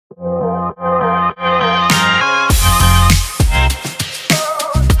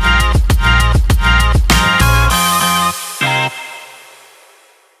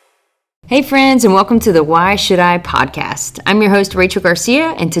Hey friends, and welcome to the Why Should I podcast. I'm your host, Rachel Garcia,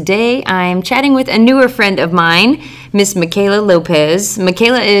 and today I'm chatting with a newer friend of mine, Miss McKaylah Lopez.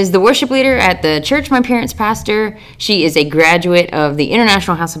 McKaylah is the worship leader at the church my parents pastor. She is a graduate of the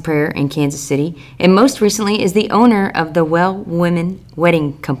International House of Prayer in Kansas City, and most recently is the owner of the Well Women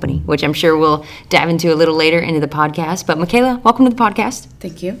Wedding Company, which I'm sure we'll dive into a little later into the podcast. But McKaylah, welcome to the podcast.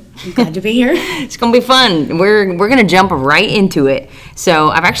 Thank you. I'm glad to be here. It's going to be fun. We're going to jump right into it. So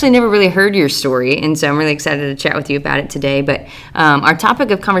I've actually never really heard your story, and so I'm really excited to chat with you about it today. But our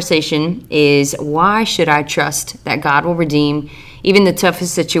topic of conversation is why should I trust that God will redeem even the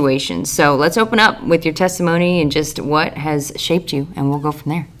toughest situations? So let's open up with your testimony and just what has shaped you, and we'll go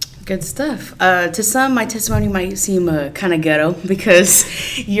from there. Good stuff. To some, my testimony might seem kind of ghetto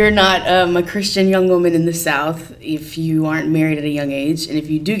because you're not a Christian young woman in the South if you aren't married at a young age. And if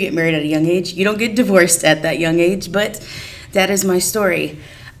you do get married at a young age, you don't get divorced at that young age. But that is my story.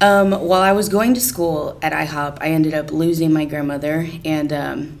 While I was going to school at IHOP, I ended up losing my grandmother. And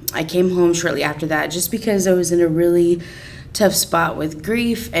I came home shortly after that just because I was in a really tough spot with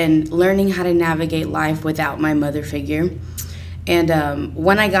grief and learning how to navigate life without my mother figure. And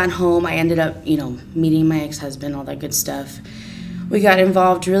when I got home, I ended up, meeting my ex-husband, all that good stuff. We got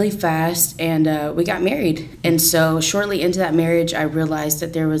involved really fast, and we got married. And so shortly into that marriage, I realized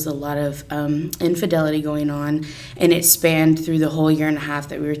that there was a lot of infidelity going on, and it spanned through the whole year and a half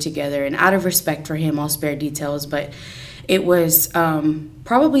that we were together. And out of respect for him, I'll spare details, but it was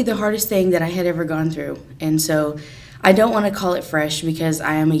probably the hardest thing that I had ever gone through. And so I don't want to call it fresh because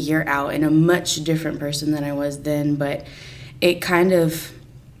I am a year out and a much different person than I was then, but it kind of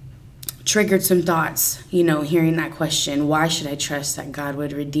triggered some thoughts, hearing that question, why should I trust that God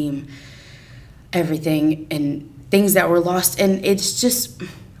would redeem everything and things that were lost? And it's just,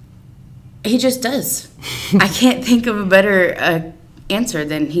 he just does. I can't think of a better answer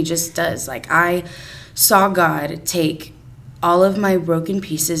than he just does. Like, I saw God take all of my broken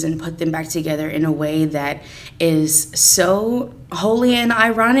pieces and put them back together in a way that is so holy and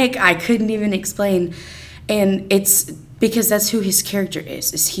ironic, I couldn't even explain. And it's because that's who his character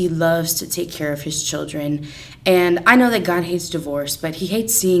is he loves to take care of his children. And I know that God hates divorce, but he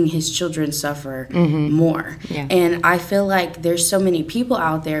hates seeing his children suffer more. Yeah. And I feel like there's so many people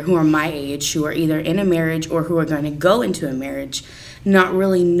out there who are my age, who are either in a marriage or who are going to go into a marriage, not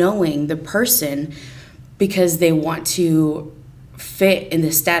really knowing the person because they want to fit in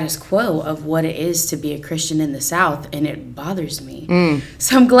the status quo of what it is to be a Christian in the South, and it bothers me.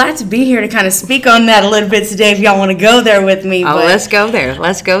 So I'm glad to be here to kind of speak on that a little bit today if y'all want to go there with me. Oh, let's go there.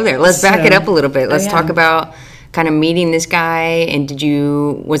 Let's back it up a little bit. Let's talk about kind of meeting this guy, and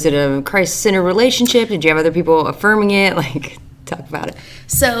was it a Christ-centered relationship? Did you have other people affirming it? Talk about it.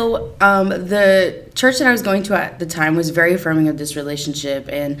 So the church that I was going to at the time was very affirming of this relationship,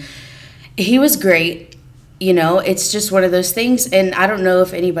 and he was great. It's just one of those things. And I don't know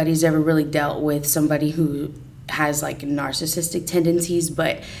if anybody's ever really dealt with somebody who has narcissistic tendencies,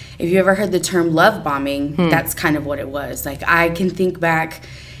 but if you ever heard the term love bombing, that's kind of what it was. I can think back,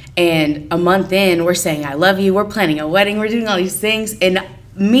 and a month in, we're saying, I love you, we're planning a wedding, we're doing all these things. And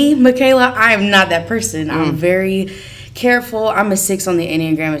me, McKaylah, I am not that person. I'm very careful. I'm a 6 on the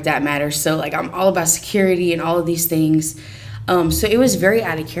Enneagram, if that matters. So I'm all about security and all of these things. So it was very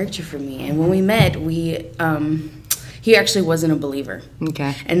out of character for me. And when we met, he actually wasn't a believer.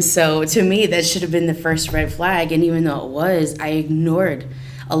 Okay. And so to me, that should have been the first red flag. And even though it was, I ignored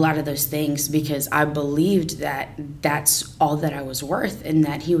a lot of those things because I believed that that's all that I was worth and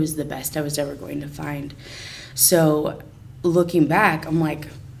that he was the best I was ever going to find. So looking back, I'm like,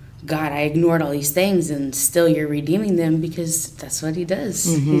 God, I ignored all these things and still you're redeeming them because that's what he does.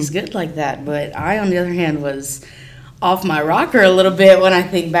 He's good like that. But I, on the other hand, was off my rocker a little bit when I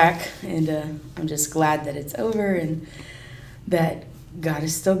think back, and I'm just glad that it's over and that God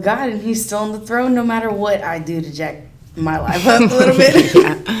is still God and he's still on the throne no matter what I do to jack my life up a little bit.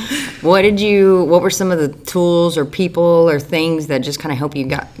 What were some of the tools or people or things that just kind of help you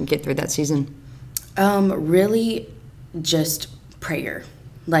get through that season? Really just prayer,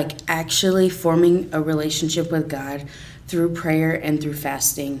 actually forming a relationship with God through prayer and through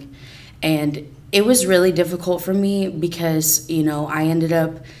fasting. And it was really difficult for me because,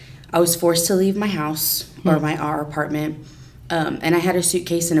 I was forced to leave my house or our apartment, and I had a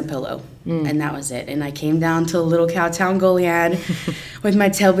suitcase and a pillow, and that was it. And I came down to a little Cowtown Goliad with my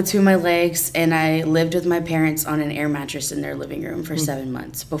tail between my legs, and I lived with my parents on an air mattress in their living room for 7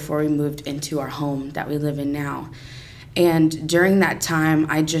 months before we moved into our home that we live in now. And during that time,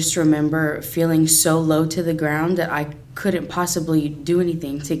 I just remember feeling so low to the ground that I couldn't possibly do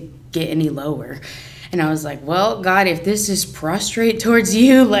anything to get any lower. And I was like, well, God, if this is prostrate towards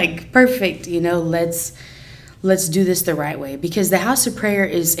you, like, perfect, let's do this the right way, because the house of prayer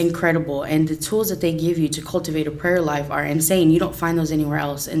is incredible, and the tools that they give you to cultivate a prayer life are insane. You don't find those anywhere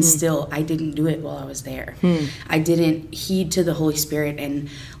else. And still, I didn't do it while I was there. I didn't heed to the Holy Spirit and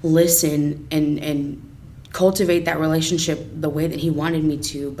listen and cultivate that relationship the way that he wanted me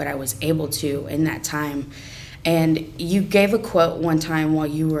to, but I was able to in that time. And you gave a quote one time while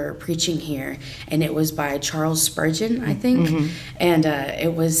you were preaching here, and it was by Charles Spurgeon, I think. And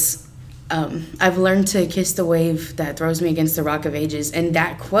it was, I've learned to kiss the wave that throws me against the rock of ages. And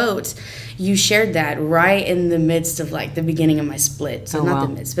that quote, you shared that right in the midst of like the beginning of my split. So not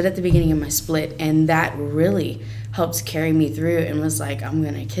the midst, but at the beginning of my split. And that really helped carry me through, and was like, I'm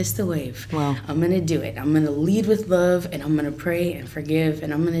going to kiss the wave. Wow. I'm going to do it. I'm going to lead with love, and I'm going to pray and forgive,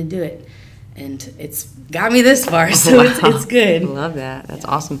 and I'm going to do it. And it's got me this far, so it's good. I love that. That's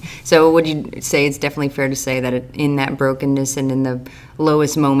awesome. So would you say it's definitely fair to say that in that brokenness and in the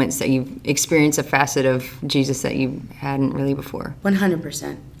lowest moments that you've experienced a facet of Jesus that you hadn't really before?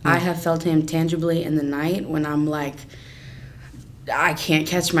 100%. I have felt him tangibly in the night when I'm like, I can't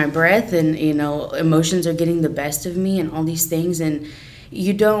catch my breath, and, emotions are getting the best of me and all these things. And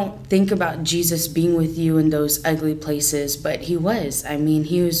you don't think about Jesus being with you in those ugly places, but he was. I mean,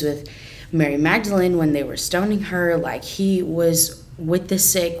 he was with Mary Magdalene when they were stoning her. Like, he was with the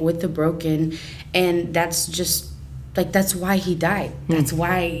sick, with the broken, and that's just like, that's why he died. That's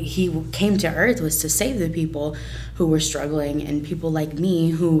why he came to earth, was to save the people who were struggling, and people like me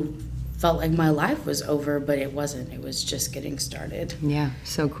who felt like my life was over, but it wasn't. It was just getting started. Yeah,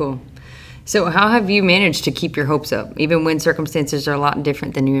 so cool. So how have you managed to keep your hopes up, even when circumstances are a lot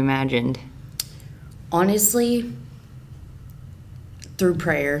different than you imagined? Honestly, through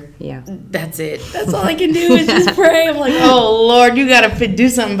prayer. Yeah. That's it. That's all I can do is just pray. I'm like, oh, Lord, you got to do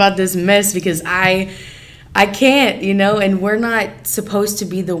something about this mess, because I can't, and we're not supposed to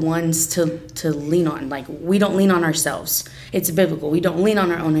be the ones to lean on. Like, we don't lean on ourselves. It's biblical. We don't lean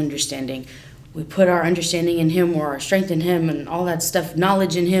on our own understanding. We put our understanding in him, or our strength in him, and all that stuff,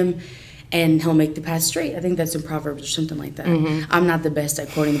 knowledge in him, and he'll make the path straight. I think that's in Proverbs or something like that. I'm not the best at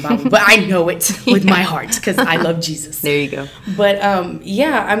quoting the Bible, but I know it with my heart, because I love Jesus. There you go. But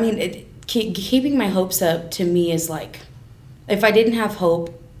yeah, I mean, keeping my hopes up to me is like, if I didn't have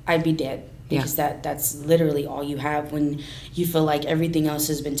hope, I'd be dead. Because that's literally all you have when you feel like everything else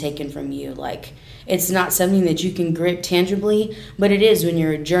has been taken from you. Like, it's not something that you can grip tangibly, but it is when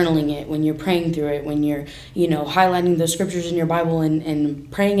you're journaling it, when you're praying through it, when you're, highlighting those scriptures in your Bible and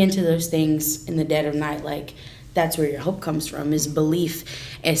praying into those things in the dead of night. Like, that's where your hope comes from, is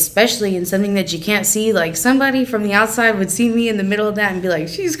belief, especially in something that you can't see. Like, somebody from the outside would see me in the middle of that and be like,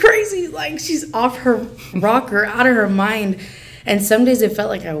 she's crazy, like, she's off her rocker, out of her mind. And some days it felt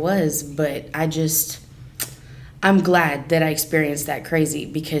like I was, but I'm glad that I experienced that crazy,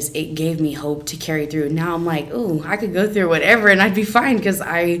 because it gave me hope to carry through. Now I'm like, ooh, I could go through whatever and I'd be fine, because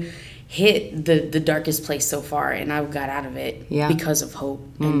I hit the darkest place so far, and I got out of it because of hope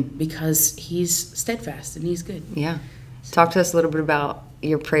and because he's steadfast and he's good. Yeah. Talk to us a little bit about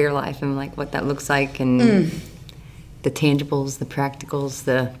your prayer life and like what that looks like, and the tangibles, the practicals,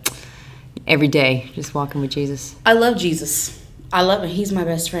 the everyday, just walking with Jesus. I love Jesus. I love him. He's my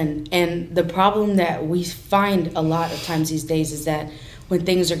best friend. And the problem that we find a lot of times these days is that when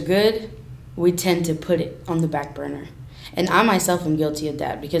things are good, we tend to put it on the back burner. And I myself am guilty of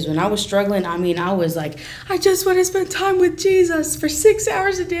that, because when I was struggling, I was like, I just want to spend time with Jesus for 6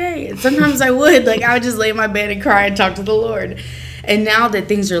 hours a day. And sometimes I would just lay in my bed and cry and talk to the Lord. And now that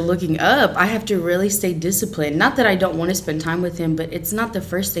things are looking up, I have to really stay disciplined. Not that I don't want to spend time with him, but it's not the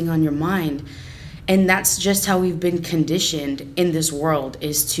first thing on your mind. And that's just how we've been conditioned in this world,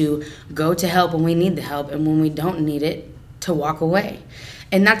 is to go to help when we need the help, and when we don't need it, to walk away.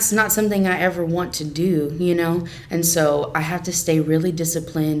 And that's not something I ever want to do, And so I have to stay really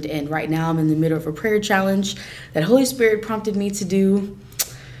disciplined. And right now I'm in the middle of a prayer challenge that Holy Spirit prompted me to do.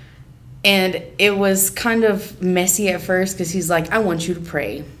 And it was kind of messy at first, because he's like, I want you to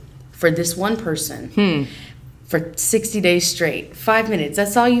pray for this one person. For 60 days straight, 5 minutes.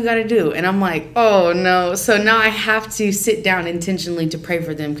 That's all you got to do. And I'm like, oh no. So now I have to sit down intentionally to pray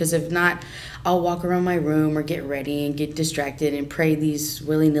for them, because if not, I'll walk around my room or get ready and get distracted and pray these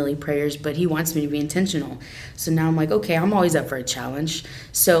willy-nilly prayers. But he wants me to be intentional. So now I'm like, okay, I'm always up for a challenge.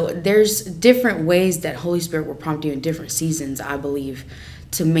 So there's different ways that Holy Spirit will prompt you in different seasons, I believe,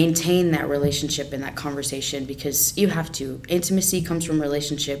 to maintain that relationship and that conversation, because you have to. Intimacy comes from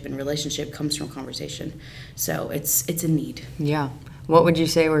relationship, and relationship comes from conversation. So it's a need. Yeah. What would you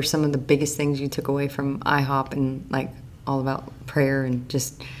say were some of the biggest things you took away from IHOP and like all about prayer, and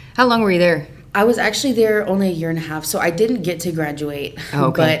just how long were you there? I was actually there only a year and a half, so I didn't get to graduate. Oh,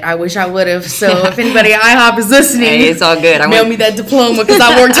 okay. But I wish I would have. So if anybody at IHOP is listening, hey, it's all good. Mail me that diploma because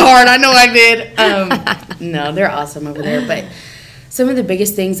I worked hard. I know I did. No, they're awesome over there. But some of the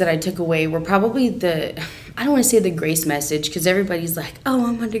biggest things that I took away were probably I don't want to say the grace message, because everybody's like, oh,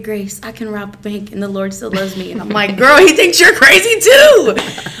 I'm under grace. I can rob a bank and the Lord still loves me. And I'm like, girl, he thinks you're crazy too.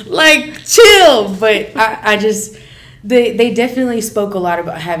 Like, chill. But I just... They definitely spoke a lot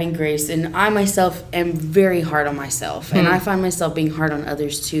about having grace, and I myself am very hard on myself, and I find myself being hard on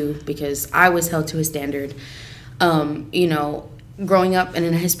others too, because I was held to a standard. You know, growing up in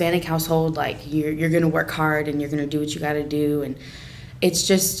a Hispanic household, like you're gonna work hard and you're gonna do what you gotta do, and it's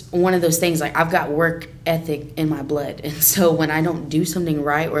just one of those things. Like, I've got work ethic in my blood, and so when I don't do something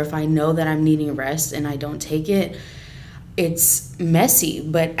right, or if I know that I'm needing rest and I don't take it, it's messy.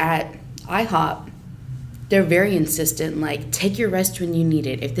 But at IHOP, they're very insistent, like, take your rest when you need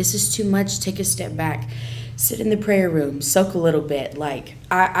it. If this is too much, take a step back. Sit in the prayer room, soak a little bit. Like,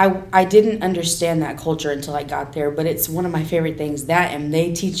 I didn't understand that culture until I got there, but it's one of my favorite things. That, and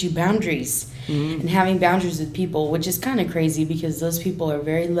they teach you boundaries. And having boundaries with people, which is kind of crazy because those people are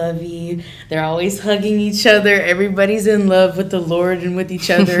very lovey. They're always hugging each other. Everybody's in love with the Lord and with each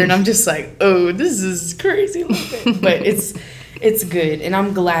other. And I'm just like, oh, this is crazy. But it's good, and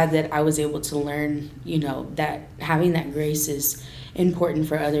I'm glad that I was able to learn, you know, that having that grace is important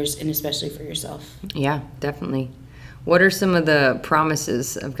for others, and especially for yourself. Yeah, definitely. What are some of the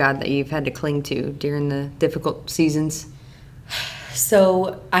promises of God that you've had to cling to during the difficult seasons?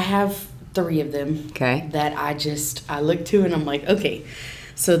 So I have 3 of them. Okay. That I look to, and I'm like, okay.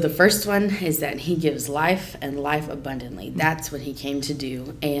 So the first one is that he gives life, and life abundantly. That's what he came to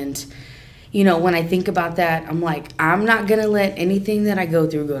do. And you know, when I think about that, I'm like, I'm not going to let anything that I go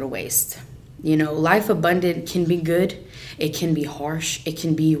through go to waste. You know, life abundant can be good. It can be harsh. It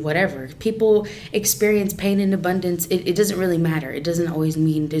can be whatever. People experience pain in abundance. It doesn't really matter. It doesn't always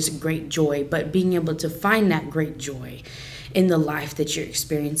mean there's great joy, but being able to find that great joy in the life that you're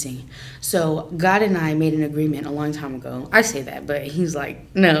experiencing. So God and I made an agreement a long time ago. I say that, but he's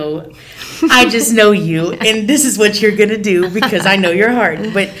like, no, I just know you, and this is what you're going to do because I know your heart.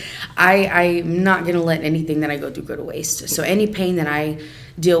 But I'm not going to let anything that I go through go to waste. So any pain that I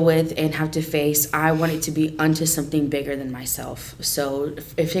deal with and have to face, I want it to be unto something bigger than myself. So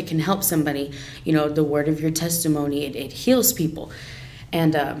if it can help somebody, you know, the word of your testimony, it heals people.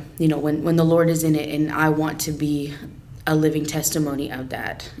 And, you know, when the Lord is in it, and I want to be a living testimony of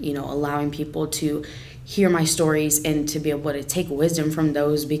that, you know, allowing people to hear my stories and to be able to take wisdom from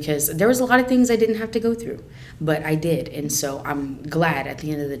those, because there was a lot of things I didn't have to go through, but I did. And so I'm glad at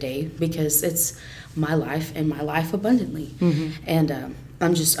the end of the day, because it's my life and my life abundantly. And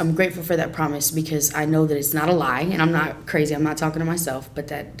I'm grateful for that promise, because I know that it's not a lie, and I'm not crazy. I'm not talking to myself, but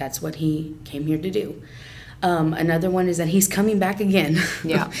that's what he came here to do. Another one is that he's coming back again.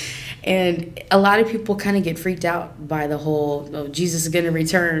 Yeah. And a lot of people kind of get freaked out by the whole, oh, Jesus is going to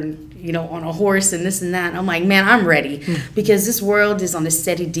return, you know, on a horse and this and that. I'm like, man, I'm ready, because this world is on a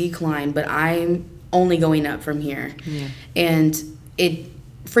steady decline, but I'm only going up from here. Yeah. And it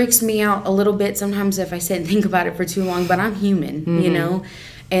freaks me out a little bit sometimes if I sit and think about it for too long, but I'm human, you know,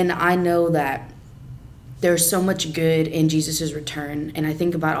 and I know that there's so much good in Jesus' return. And I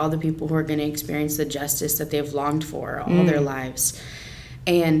think about all the people who are going to experience the justice that they've longed for all their lives.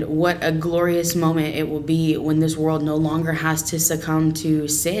 And what a glorious moment it will be when this world no longer has to succumb to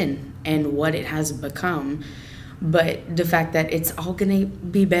sin and what it has become. But the fact that it's all going to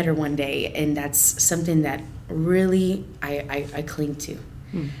be better one day. And that's something that really I cling to.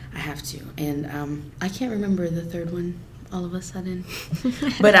 I have to. And I can't remember the third one all of a sudden.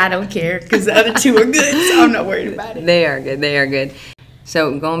 But I don't care, because the other 2 are good, so I'm not worried about it. They are good. They are good.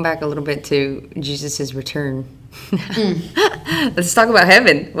 So going back a little bit to Jesus' return. Let's talk about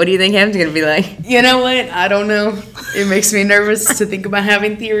heaven. What do you think heaven's going to be like? You know what? I don't know. It makes me nervous to think about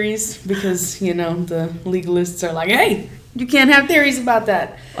having theories, because, you know, the legalists are like, hey, you can't have theories about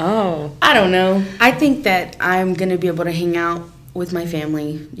that. Oh. I don't know. I think that I'm going to be able to hang out with my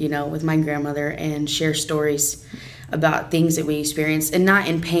family, you know, with my grandmother, and share stories about things that we experienced, and not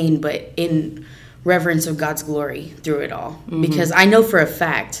in pain, but in reverence of God's glory through it all. Because I know for a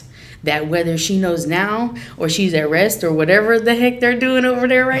fact that whether she knows now or she's at rest or whatever the heck they're doing over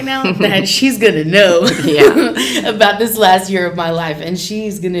there right now, that she's going to know about this last year of my life. And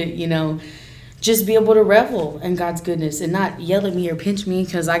she's going to, you know, just be able to revel in God's goodness and not yell at me or pinch me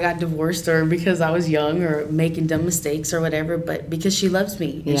because I got divorced or because I was young or making dumb mistakes or whatever, but because she loves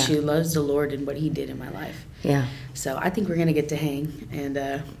me and she loves the Lord and what he did in my life. Yeah. So I think we're going to get to hang.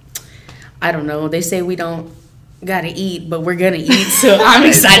 And I don't know. They say we don't gotta eat, but we're gonna eat, so I'm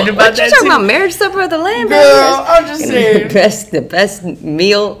excited about that. What you talking about? Marriage supper of the Lamb? Girl, I'm just saying. The best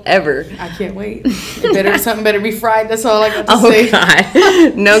meal ever. I can't wait. Something better be fried. That's all I got to say.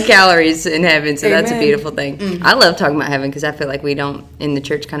 God. No calories in heaven, so Amen. That's a beautiful thing. I love talking about heaven because I feel like we don't, in the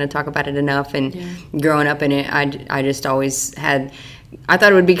church, kind of talk about it enough. And growing up in it, I just always had... I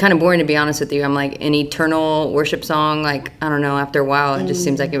thought it would be kind of boring, to be honest with you. I'm like, an eternal worship song, like, I don't know, after a while, it just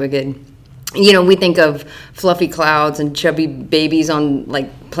seems like it would get... You know, we think of fluffy clouds and chubby babies on,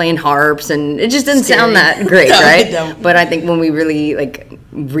 like, playing harps, and it just doesn't sound that great, No, right? it don't. But I think when we really, like,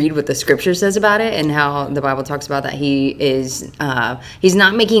 read what the scripture says about it and how the Bible talks about that he is, he's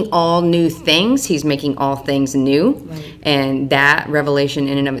not making all new things, he's making all things new. Right. And that revelation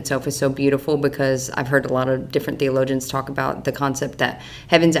in and of itself is so beautiful, because I've heard a lot of different theologians talk about the concept that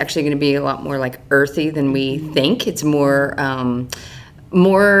heaven's actually going to be a lot more, like, earthy than we think. It's more...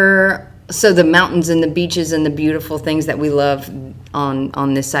 So the mountains and the beaches and the beautiful things that we love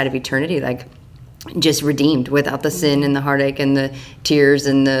on this side of eternity, like, just redeemed without the sin and the heartache and the tears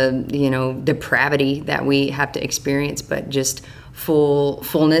and the, you know, depravity that we have to experience, but just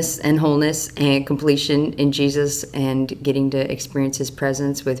fullness and wholeness and completion in Jesus, and getting to experience his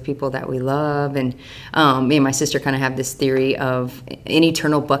presence with people that we love. And me and my sister kind of have this theory of an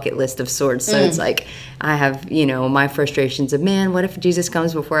eternal bucket list of sorts. So it's like, I have, you know, my frustrations of, man, what if Jesus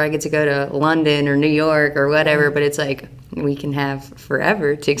comes before I get to go to London or New York or whatever? But it's like, we can have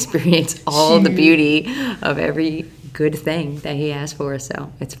forever to experience all the beauty of every good thing that he has for us. So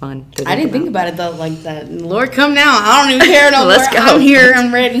it's fun. I didn't think about it though like that. Lord, come now. I don't even care no more. Let's go. I'm here.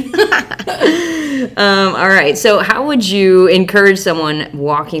 I'm ready. All right. So how would you encourage someone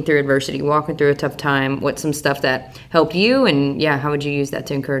walking through adversity, walking through a tough time? What's some stuff that helped you? And how would you use that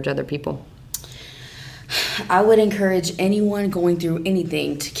to encourage other people? I would encourage anyone going through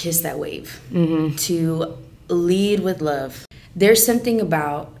anything to kiss that wave, to lead with love. There's something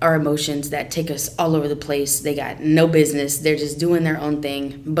about our emotions that take us all over the place. They got no business. They're just doing their own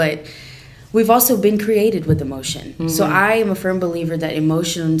thing. But we've also been created with emotion. So I am a firm believer that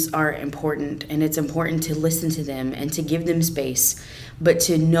emotions are important, and it's important to listen to them and to give them space, but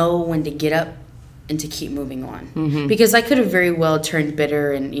to know when to get up and to keep moving on. Because I could have very well turned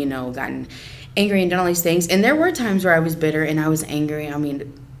bitter and, gotten angry and done all these things. And there were times where I was bitter and I was angry. I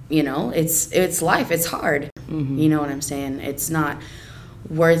mean, it's life. It's hard. You know what I'm saying? It's not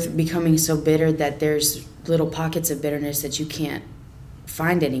worth becoming so bitter that there's little pockets of bitterness that you can't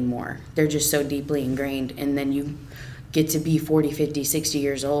find anymore. They're just so deeply ingrained. And then you get to be 40, 50, 60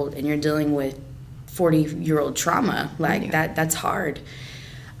 years old and you're dealing with 40-year-old trauma. Like that's hard.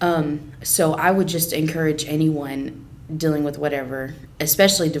 So I would just encourage anyone dealing with whatever,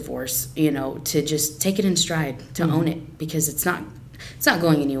 especially divorce, to just take it in stride, to own it, because it's not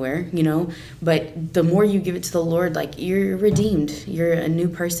going anywhere, but the more you give it to the Lord, like, you're redeemed, you're a new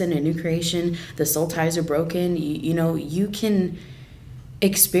person, a new creation, the soul ties are broken, you can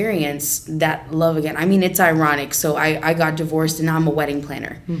experience that love again. I mean, it's ironic. So I got divorced and now I'm a wedding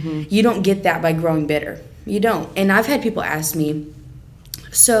planner. You don't get that by growing bitter. You don't. And I've had people ask me,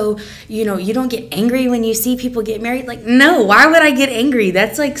 so, you don't get angry when you see people get married? Like, no, why would I get angry?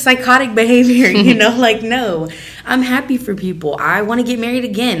 That's like psychotic behavior, like, no. I'm happy for people. I want to get married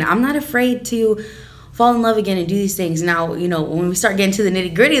again. I'm not afraid to fall in love again and do these things. Now, when we start getting to the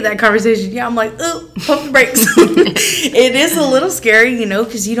nitty gritty of that conversation, I'm like, oh, pump the brakes. It is a little scary,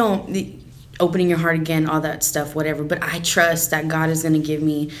 because you don't... opening your heart again, all that stuff, whatever. But I trust that God is going to give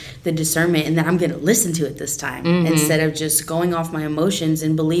me the discernment and that I'm going to listen to it this time instead of just going off my emotions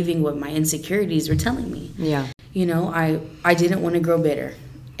and believing what my insecurities were telling me. Yeah. I didn't want to grow bitter.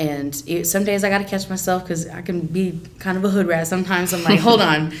 And some days I got to catch myself because I can be kind of a hood rat. Sometimes I'm like, hold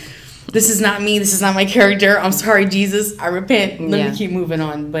on. This is not me. This is not my character. I'm sorry, Jesus. I repent. Let me keep moving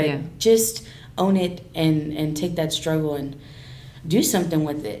on. But just own it and take that struggle and do something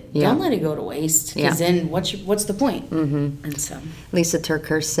with it. Don't let it go to waste, because then what's the point? And so Lisa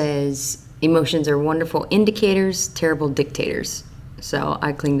Turkhurst says emotions are wonderful indicators, terrible dictators. So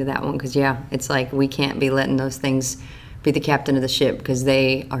I cling to that one because it's like we can't be letting those things be the captain of the ship because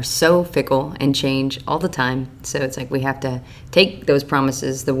they are so fickle and change all the time. So it's like we have to take those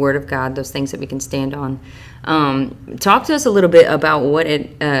promises, the word of God, those things that we can stand on. Talk to us a little bit about what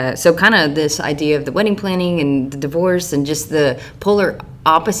so kind of this idea of the wedding planning and the divorce and just the polar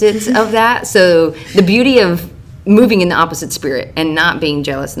opposites of that. So the beauty of moving in the opposite spirit and not being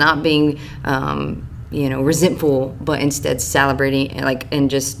jealous, not being, resentful, but instead celebrating and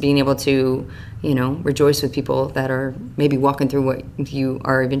just being able to, rejoice with people that are maybe walking through what you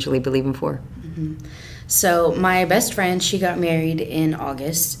are eventually believing for. So my best friend, she got married in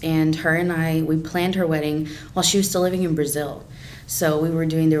August, and her and I, we planned her wedding while she was still living in Brazil. So we were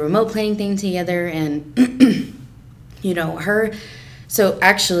doing the remote planning thing together, and so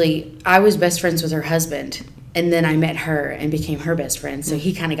actually I was best friends with her husband, and then I met her and became her best friend. So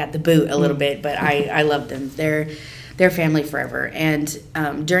he kind of got the boot a little bit, but I love them. They're family forever. And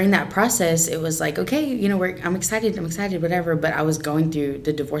during that process, it was like, okay, I'm excited, whatever. But I was going through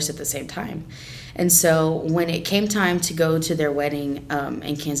the divorce at the same time. And so when it came time to go to their wedding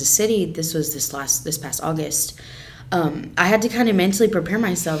in Kansas City, this was this past August, I had to kind of mentally prepare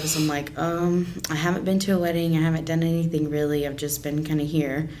myself. So I'm like, I haven't been to a wedding. I haven't done anything really. I've just been kind of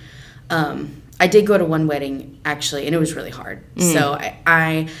here. I did go to one wedding, actually, and it was really hard. So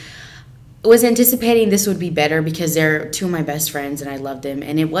I was anticipating this would be better because they're two of my best friends, and I loved them.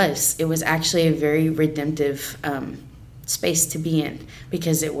 And it was actually a very redemptive space to be in,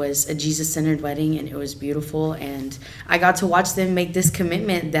 because it was a Jesus-centered wedding, and it was beautiful. And I got to watch them make this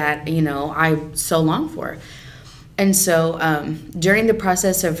commitment that, I so long for. And so during the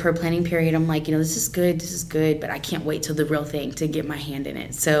process of her planning period, I'm like, this is good, but I can't wait till the real thing to get my hand in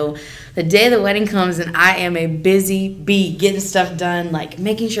it. So the day of the wedding comes, and I am a busy bee getting stuff done, like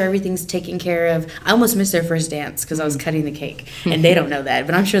making sure everything's taken care of. I almost missed their first dance because I was cutting the cake, and they don't know that,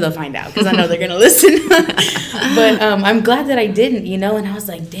 but I'm sure they'll find out because I know they're going to listen. But I'm glad that I didn't, and I was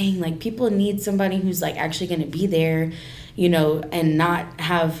like, dang, like people need somebody who's like actually going to be there, and not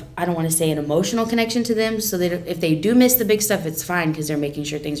have, I don't want to say an emotional connection to them, so that if they do miss the big stuff, it's fine because they're making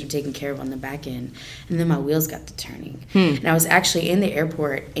sure things are taken care of on the back end. And then my wheels got to turning. And I was actually in the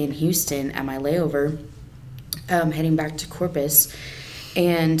airport in Houston at my layover, heading back to Corpus,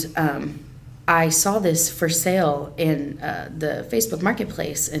 and I saw this for sale in the Facebook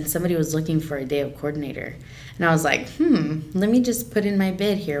Marketplace, and somebody was looking for a day of coordinator. And I was like, let me just put in my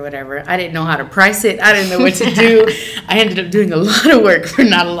bid here, whatever. I didn't know how to price it. I didn't know what to do. I ended up doing a lot of work for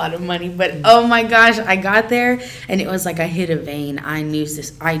not a lot of money. But, oh, my gosh, I got there, and it was like I hit a vein. I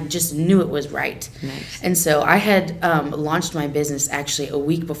just knew it was right. Nice. And so I had launched my business actually a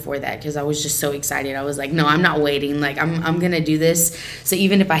week before that because I was just so excited. I was like, no, I'm not waiting. Like, I'm going to do this. So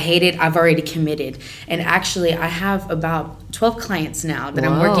even if I hate it, I've already committed. And actually, I have about 12 clients now that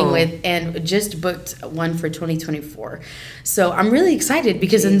I'm working with, and just booked one for 2024. So I'm really excited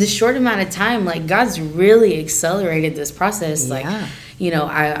because in this short amount of time, like God's really accelerated this process. Like,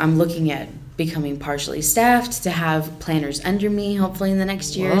 I'm looking at becoming partially staffed to have planners under me hopefully in the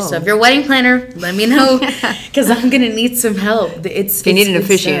next year. So if you're a wedding planner, let me know because I'm going to need some help. If you need an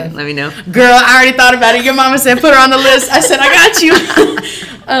officiant, let me know. Girl, I already thought about it. Your mama said put her on the list. I said, I got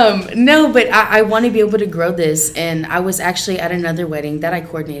you. No, but I want to be able to grow this. And I was actually at another wedding that I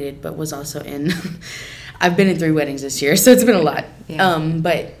coordinated, but was also in. I've been in 3 weddings this year, so it's been a lot. Yeah.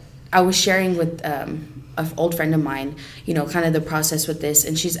 But I was sharing with an old friend of mine, kind of the process with this.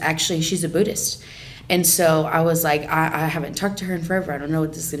 And she's a Buddhist. And so I was like, I haven't talked to her in forever. I don't know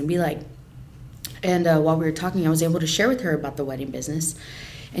what this is going to be like. And while we were talking, I was able to share with her about the wedding business.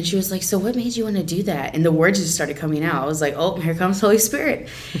 And she was like, so what made you want to do that? And the words just started coming out. I was like, oh, here comes Holy Spirit.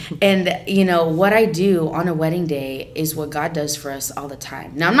 And, what I do on a wedding day is what God does for us all the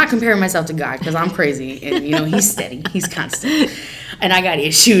time. Now, I'm not comparing myself to God because I'm crazy. And, He's steady. He's constant. And I got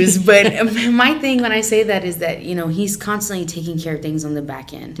issues. But my thing when I say that is that, He's constantly taking care of things on the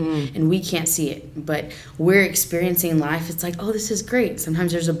back end. And we can't see it. But we're experiencing life. It's like, oh, this is great.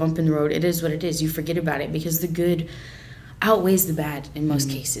 Sometimes there's a bump in the road. It is what it is. You forget about it because the good outweighs the bad in most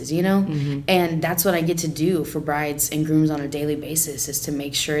cases, and that's what I get to do for brides and grooms on a daily basis, is to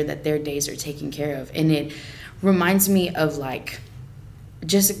make sure that their days are taken care of. And it reminds me of like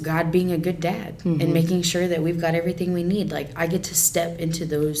just God being a good dad and making sure that we've got everything we need. Like I get to step into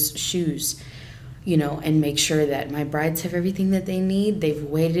those shoes, and make sure that my brides have everything that they need. They've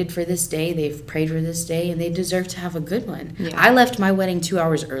waited for this day, they've prayed for this day, and they deserve to have a good one. I left my wedding 2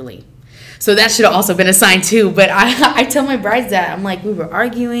 hours early. So that should have also been a sign too. But I tell my brides that. I'm like, we were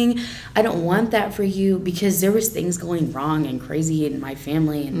arguing. I don't want that for you because there was things going wrong and crazy in my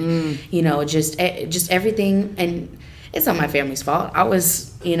family. And, just everything. And it's not my family's fault. I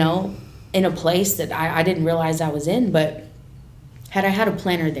was, in a place that I didn't realize I was in. But had I had a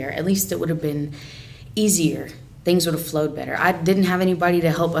planner there, at least it would have been easier. Things would have flowed better. I didn't have anybody to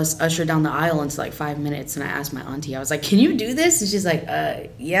help us usher down the aisle into like 5 minutes. And I asked my auntie, I was like, can you do this? And she's like,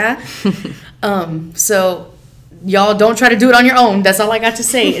 yeah. So y'all don't try to do it on your own. That's all I got to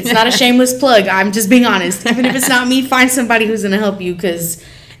say. It's not a shameless plug. I'm just being honest. Even if it's not me, find somebody who's going to help you because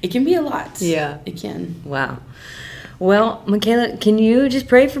it can be a lot. Yeah. It can. Wow. Well, McKaylah, can you just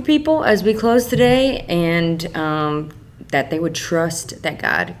pray for people as we close today and that they would trust that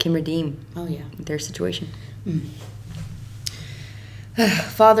God can redeem their situation.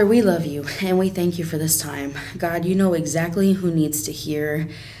 Father, we love you and we thank you for this time. God, you know exactly who needs to hear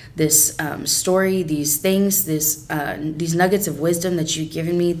this story, these things, these nuggets of wisdom that you've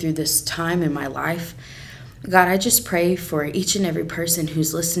given me through this time in my life. God, I just pray for each and every person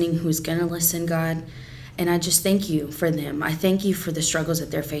who's listening, who's going to listen, God. And I just thank you for them. I thank you for the struggles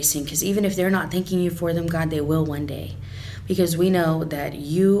that they're facing, because even if they're not thanking you for them, God, they will one day. Because we know that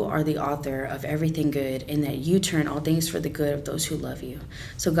you are the author of everything good and that you turn all things for the good of those who love you.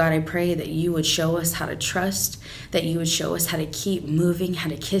 So God, I pray that you would show us how to trust, that you would show us how to keep moving, how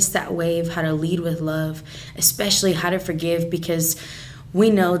to kiss that wave, how to lead with love, especially how to forgive, because we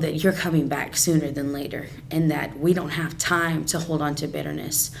know that you're coming back sooner than later and that we don't have time to hold on to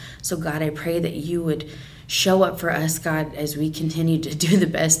bitterness. So God, I pray that you would show up for us, God, as we continue to do the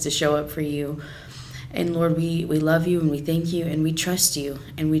best to show up for you. And Lord, we love you and we thank you and we trust you.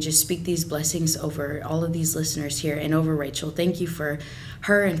 And we just speak these blessings over all of these listeners here and over Rachel. Thank you for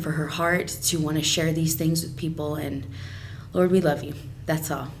her and for her heart to want to share these things with people. And Lord, we love you.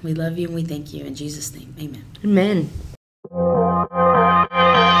 That's all. We love you and we thank you. In Jesus' name, amen. Amen.